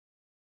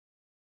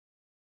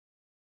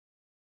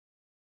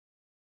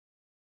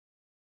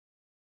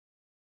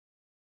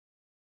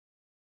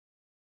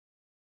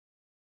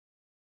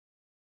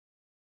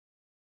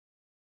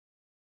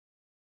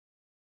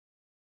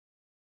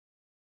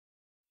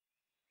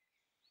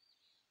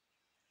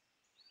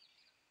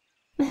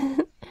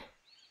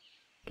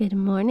Good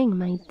morning,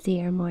 my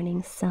dear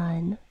morning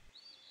sun.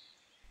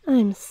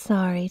 I'm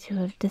sorry to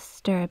have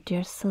disturbed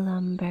your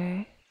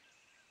slumber.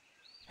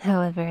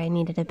 However, I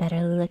needed a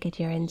better look at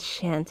your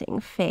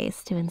enchanting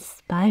face to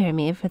inspire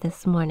me for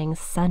this morning's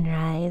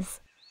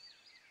sunrise.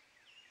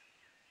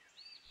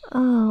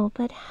 Oh,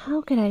 but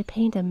how could I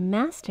paint a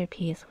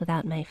masterpiece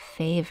without my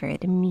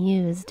favorite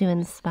muse to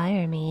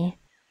inspire me?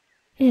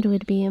 It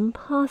would be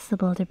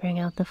impossible to bring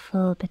out the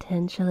full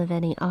potential of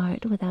any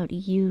art without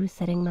you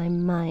setting my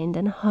mind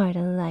and heart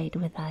alight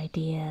with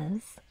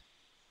ideas.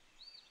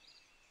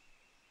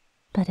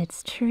 But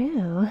it's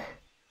true.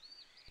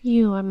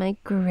 You are my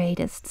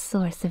greatest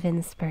source of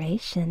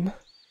inspiration.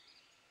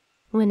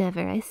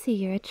 Whenever I see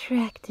your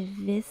attractive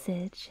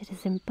visage, it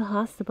is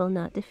impossible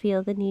not to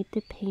feel the need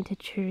to paint a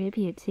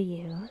tribute to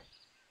you.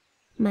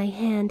 My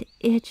hand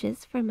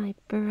itches for my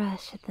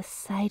brush at the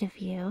sight of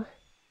you,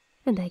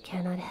 and I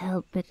cannot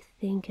help but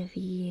think of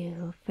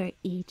you for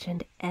each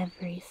and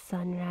every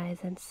sunrise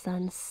and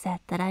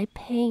sunset that I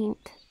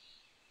paint.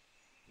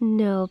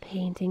 No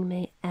painting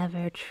may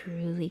ever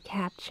truly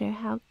capture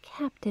how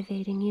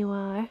captivating you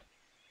are,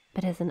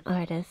 but as an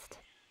artist,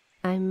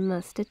 I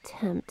must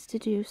attempt to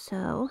do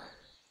so.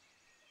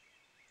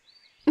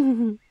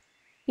 You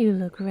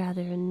look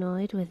rather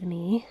annoyed with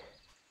me.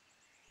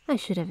 I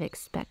should have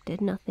expected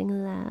nothing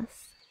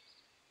less.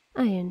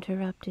 I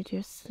interrupted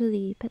your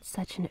sleep at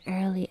such an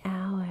early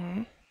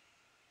hour.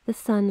 The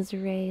sun's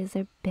rays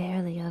are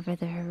barely over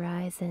the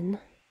horizon.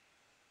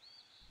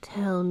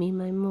 Tell me,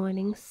 my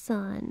morning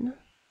sun,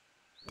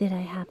 did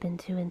I happen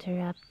to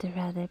interrupt a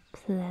rather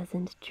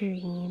pleasant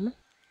dream?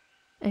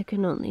 I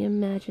can only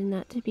imagine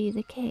that to be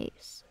the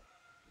case,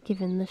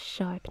 given the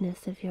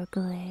sharpness of your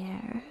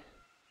glare.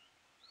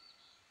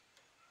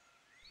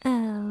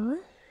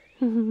 Oh,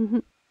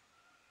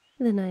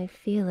 then I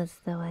feel as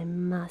though I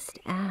must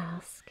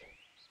ask.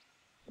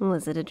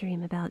 Was it a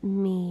dream about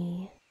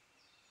me?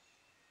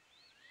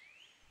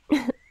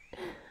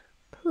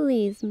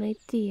 Please, my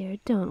dear,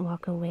 don't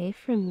walk away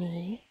from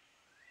me.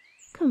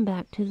 Come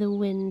back to the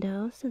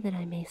window so that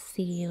I may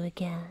see you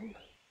again.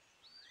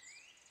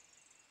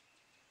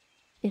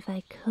 If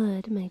I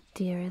could, my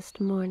dearest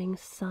morning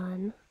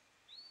sun,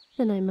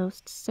 then I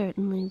most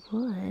certainly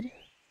would.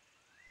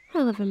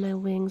 However, my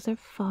wings are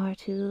far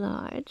too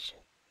large,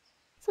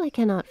 so I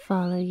cannot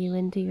follow you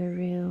into your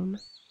room.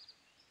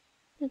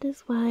 That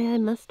is why I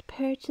must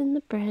perch in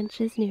the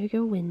branches near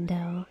your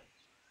window.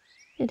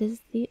 It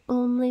is the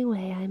only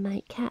way I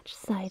might catch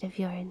sight of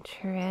your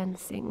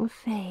entrancing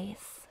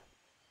face.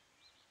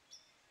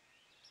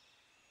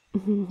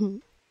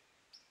 You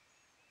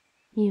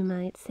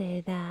might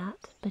say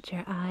that, but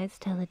your eyes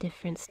tell a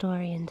different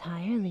story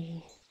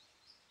entirely.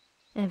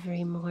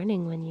 Every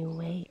morning when you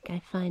wake, I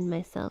find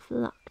myself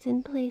locked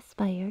in place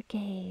by your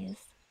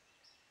gaze.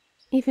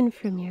 Even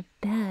from your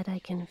bed, I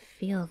can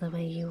feel the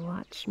way you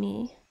watch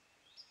me.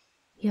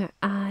 Your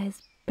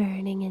eyes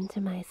burning into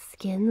my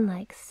skin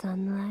like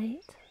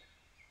sunlight.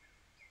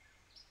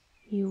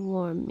 You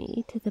warm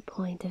me to the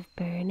point of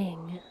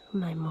burning,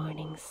 my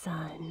morning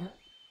sun.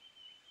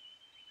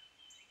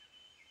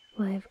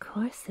 Why, of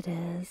course it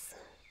is.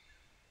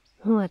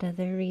 What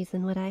other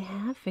reason would I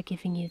have for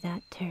giving you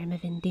that term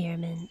of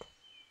endearment?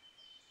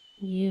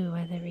 You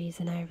are the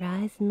reason I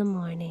rise in the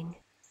morning,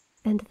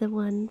 and the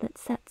one that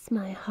sets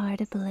my heart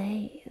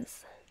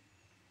ablaze.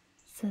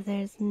 So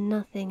there's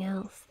nothing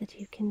else that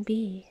you can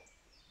be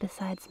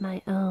besides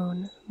my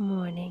own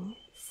morning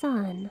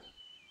sun.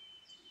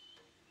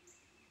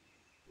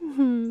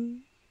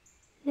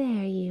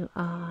 There you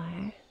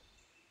are.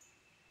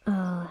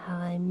 Oh, how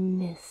I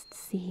missed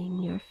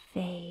seeing your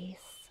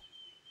face.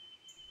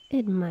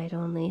 It might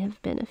only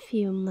have been a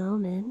few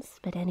moments,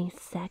 but any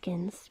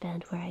second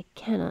spent where I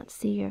cannot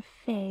see your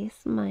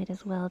face might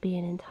as well be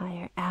an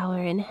entire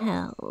hour in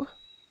hell.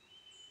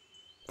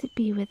 To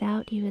be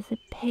without you is a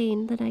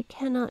pain that I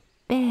cannot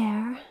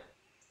bear.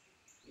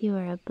 You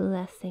are a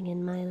blessing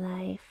in my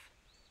life,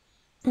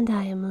 and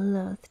I am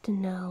loath to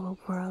know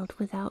a world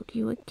without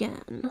you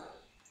again.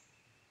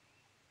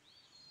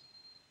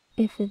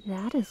 If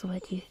that is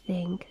what you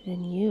think,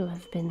 then you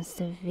have been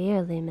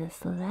severely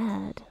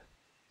misled.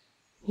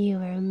 You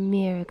are a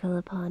miracle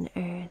upon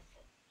earth,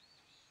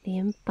 the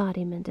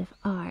embodiment of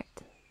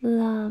art,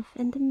 love,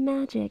 and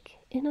magic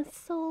in a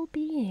sole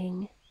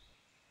being.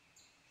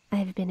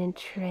 I've been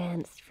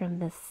entranced from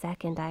the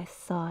second I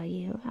saw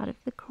you out of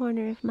the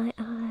corner of my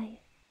eye.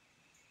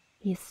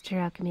 You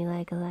struck me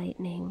like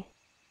lightning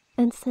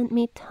and sent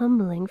me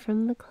tumbling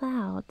from the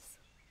clouds.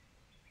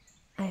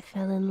 I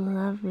fell in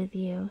love with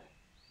you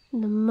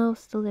in the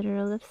most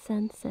literal of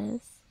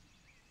senses.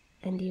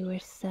 And you were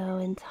so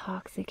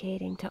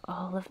intoxicating to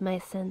all of my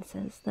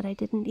senses that I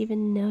didn't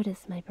even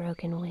notice my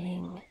broken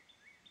wing.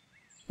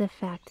 The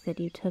fact that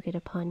you took it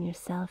upon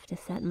yourself to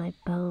set my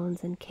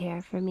bones and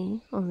care for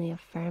me only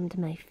affirmed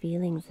my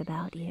feelings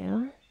about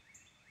you.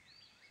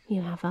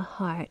 You have a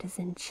heart as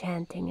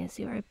enchanting as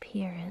your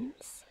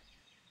appearance.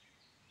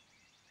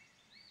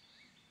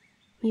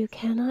 You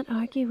cannot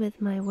argue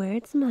with my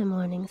words, my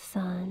morning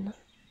sun,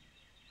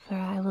 for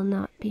I will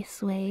not be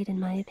swayed in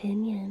my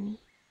opinion.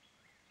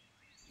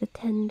 the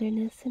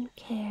tenderness and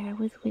care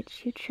with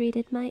which you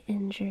treated my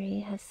injury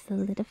has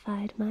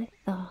solidified my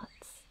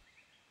thoughts.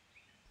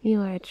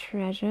 You are a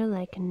treasure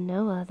like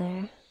no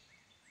other,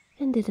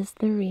 and it is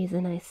the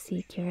reason I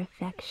seek your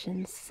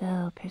affection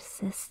so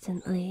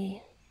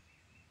persistently.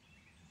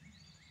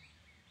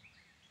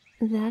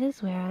 That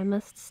is where I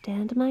must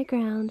stand my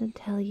ground and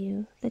tell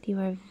you that you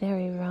are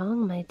very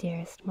wrong, my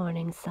dearest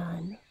morning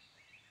sun.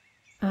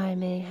 I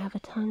may have a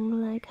tongue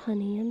like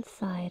honey and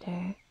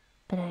cider,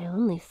 but I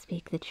only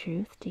speak the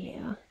truth to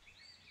you.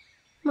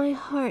 My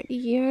heart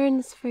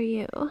yearns for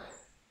you.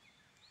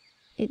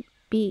 It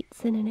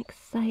beats in an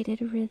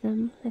excited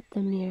rhythm at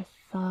the mere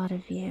thought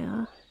of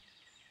you.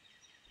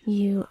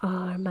 You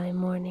are my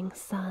morning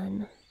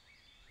sun,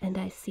 and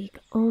I seek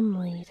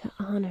only to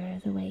honor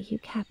the way you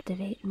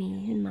captivate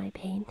me in my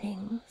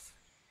paintings.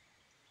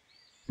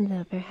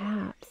 Though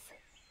perhaps,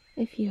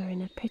 if you are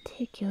in a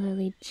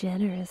particularly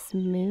generous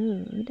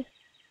mood,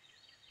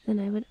 then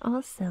I would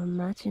also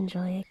much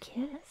enjoy a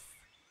kiss.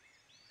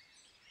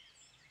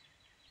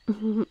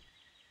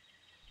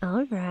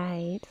 All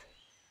right.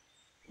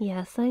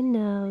 Yes, I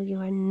know you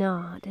are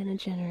not in a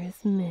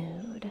generous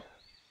mood,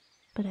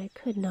 but I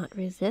could not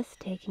resist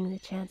taking the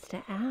chance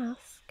to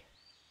ask.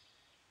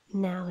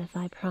 Now, if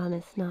I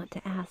promise not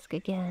to ask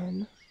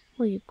again,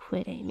 will you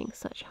quit aiming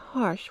such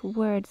harsh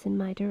words in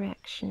my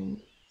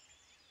direction?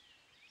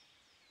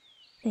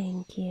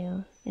 Thank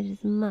you. It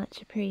is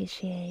much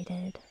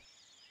appreciated.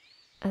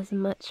 As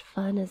much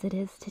fun as it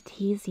is to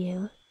tease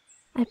you,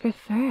 I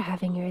prefer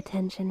having your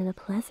attention in a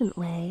pleasant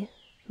way,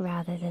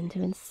 rather than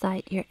to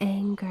incite your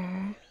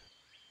anger.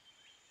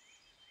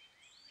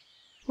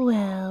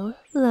 Well,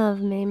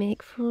 love may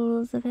make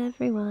fools of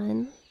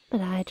everyone,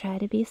 but I try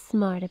to be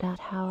smart about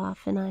how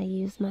often I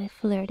use my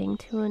flirting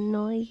to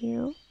annoy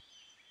you.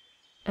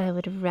 I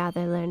would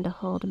rather learn to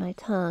hold my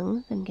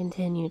tongue than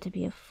continue to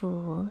be a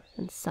fool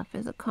and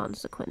suffer the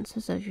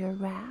consequences of your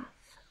wrath.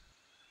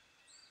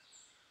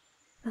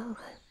 Oh,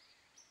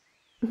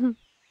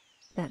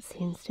 that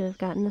seems to have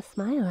gotten a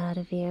smile out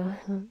of you.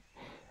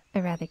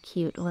 A rather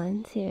cute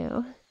one,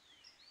 too.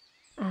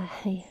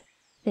 I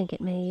think it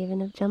may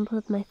even have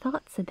jumbled my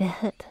thoughts a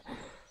bit.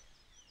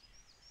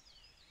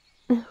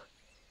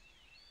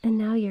 And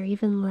now you're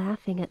even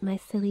laughing at my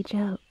silly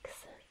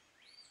jokes.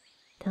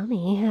 Tell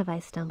me, have I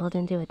stumbled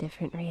into a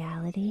different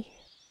reality?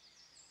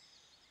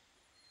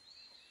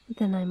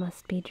 Then I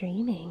must be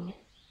dreaming.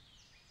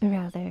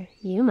 Rather,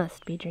 you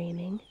must be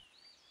dreaming.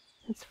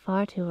 It's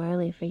far too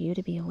early for you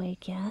to be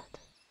awake yet.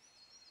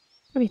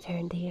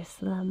 Return to your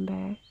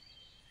slumber,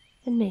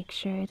 and make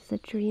sure it's a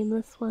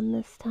dreamless one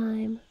this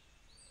time.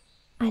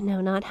 I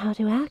know not how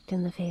to act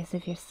in the face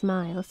of your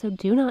smile, so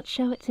do not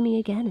show it to me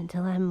again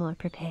until I'm more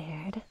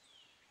prepared.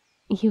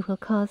 You will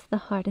cause the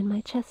heart in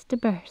my chest to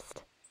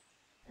burst,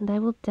 and I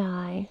will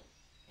die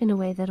in a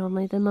way that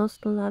only the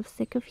most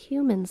lovesick of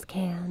humans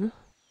can.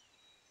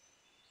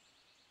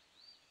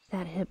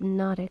 That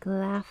hypnotic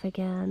laugh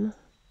again.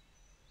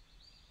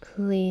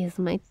 Please,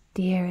 my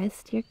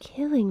dearest, you're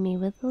killing me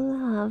with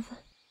love.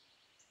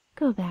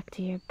 Go back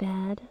to your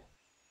bed,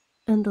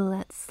 and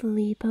let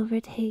sleep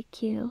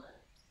overtake you,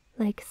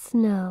 like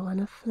snow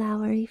on a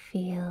flowery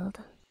field.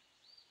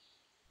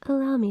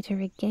 Allow me to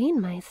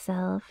regain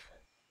myself,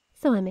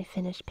 so I may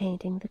finish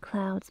painting the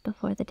clouds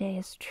before the day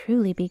is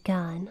truly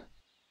begun.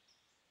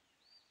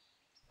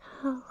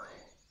 Oh,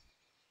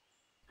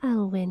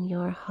 I'll win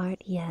your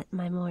heart yet,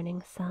 my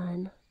morning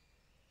sun.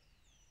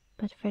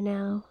 But for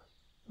now,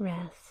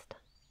 rest.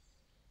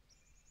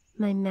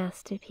 My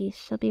masterpiece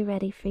shall be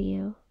ready for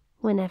you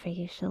whenever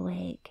you shall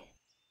wake,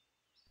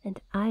 and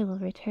I will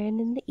return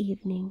in the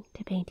evening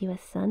to paint you a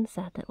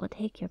sunset that will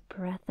take your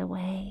breath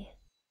away.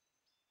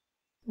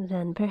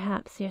 Then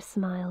perhaps your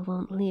smile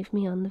won't leave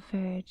me on the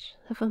verge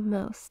of a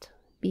most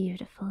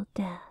beautiful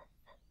death.